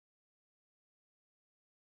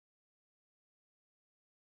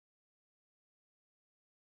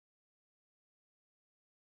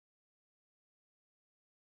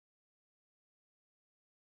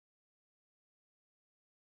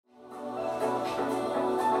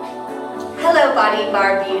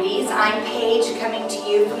BodyBarre Beauties. I'm Paige, coming to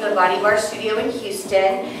you from the BodyBarre studio in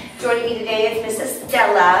Houston. Joining me today is Miss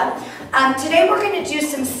Estella. Today we're going to do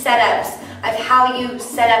some setups of how you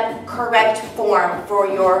set up correct form for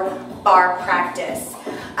your barre practice.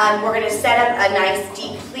 We're going to set up a nice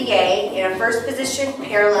deep plie in a first position,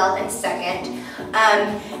 parallel in second.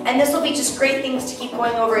 And this will be just great things to keep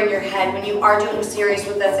going over in your head when you are doing series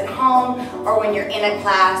with us at home, or when you're in a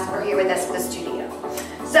class, or here with us at the studio.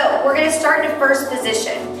 So we're going to start in a first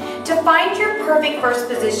position. To find your perfect first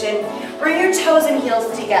position, bring your toes and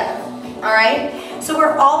heels together. Alright? So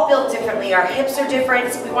we're all built differently. Our hips are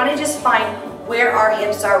different, so we want to just find where our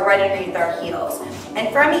hips are right underneath our heels. And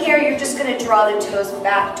from here, you're just going to draw the toes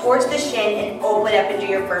back towards the shin and open up into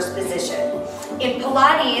your first position. In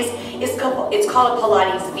Pilates, it's called a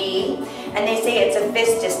Pilates V, and they say it's a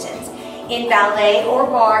fist distance. In ballet or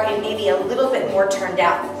barre, it may be a little bit more turned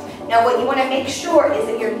out. Now what you want to make sure is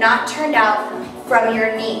that you're not turned out from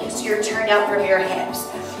your knees, you're turned out from your hips.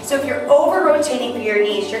 So if you're over-rotating through your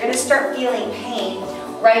knees, you're going to start feeling pain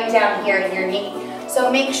right down here in your knee. So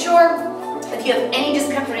make sure, if you have any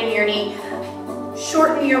discomfort in your knee,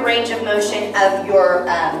 shorten your range of motion of your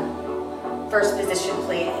first position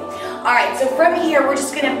plie. Alright, so from here we're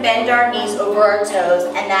just going to bend our knees over our toes,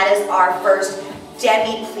 and that is our first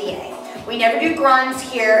demi-plie. We never do grands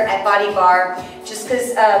here at BodyBarre, just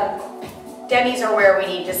because demis are where we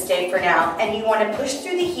need to stay for now. And you want to push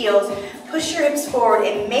through the heels, push your hips forward,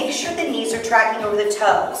 and make sure the knees are tracking over the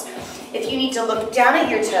toes. If you need to look down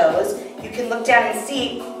at your toes, you can look down and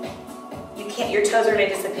see your toes are going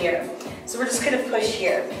to disappear. So we're just going to push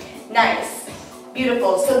here. Nice.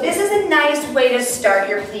 Beautiful. So this is a nice way to start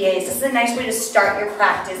your plies. This is a nice way to start your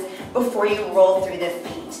practice before you roll through the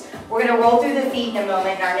feet. We're going to roll through the feet in a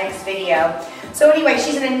moment in our next video. So anyway,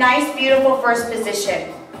 she's in a nice, beautiful first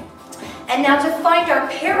position. And now to find our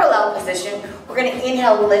parallel position, we're going to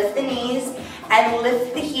inhale, lift the knees, and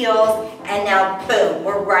lift the heels, and now boom,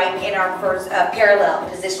 we're right in our first parallel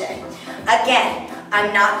position. Again,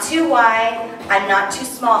 I'm not too wide, I'm not too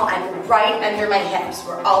small, I'm right under my hips.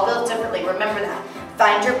 We're all built differently, remember that.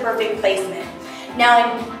 Find your perfect placement.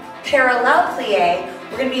 Now in parallel plie,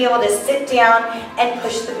 we're going to be able to sit down and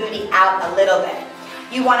push the booty out a little bit.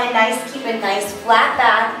 You want to keep a nice flat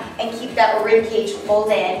back and keep that rib cage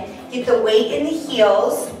pulled in. Get the weight in the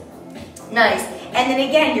heels. Nice. And then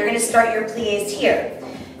again, you're going to start your plies here.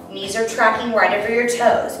 Knees are tracking right over your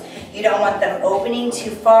toes. You don't want them opening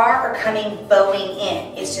too far or bowing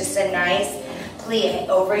in. It's just a nice plie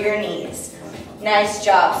over your knees. Nice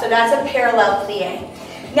job. So that's a parallel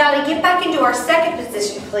plie. Now to get back into our second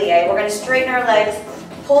position plie, we're going to straighten our legs,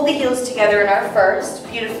 pull the heels together in our first.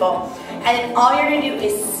 Beautiful. And then all you're going to do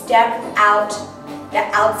is step out the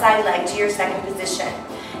outside leg to your second position.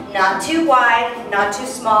 Not too wide, not too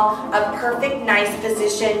small, a perfect nice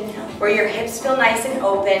position where your hips feel nice and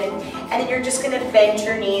open, and then you're just going to bend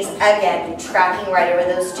your knees again, tracking right over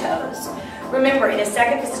those toes. Remember, in a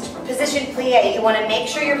second position plie, you want to make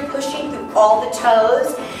sure you're pushing through all the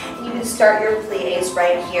toes, and you can start your plies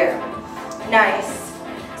right here. Nice.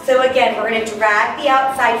 So again, we're going to drag the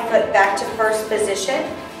outside foot back to first position.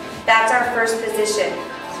 That's our first position.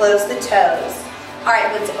 Close the toes. All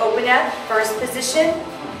right, let's open up first position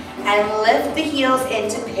and lift the heels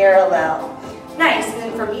into parallel. Nice, and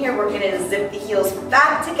then from here we're going to zip the heels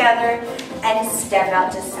back together and step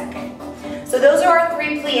out to second. So those are our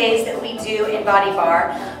three plies that we do in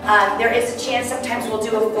BodyBarre. There is a chance sometimes we'll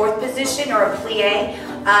do a fourth position or a plie.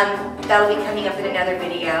 That'll be coming up in another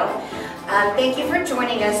video. Thank you for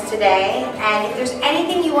joining us today, and if there's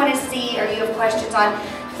anything you want to see or you have questions on,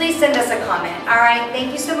 please send us a comment. All right,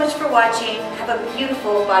 thank you so much for watching. Have a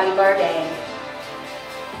beautiful BodyBarre day.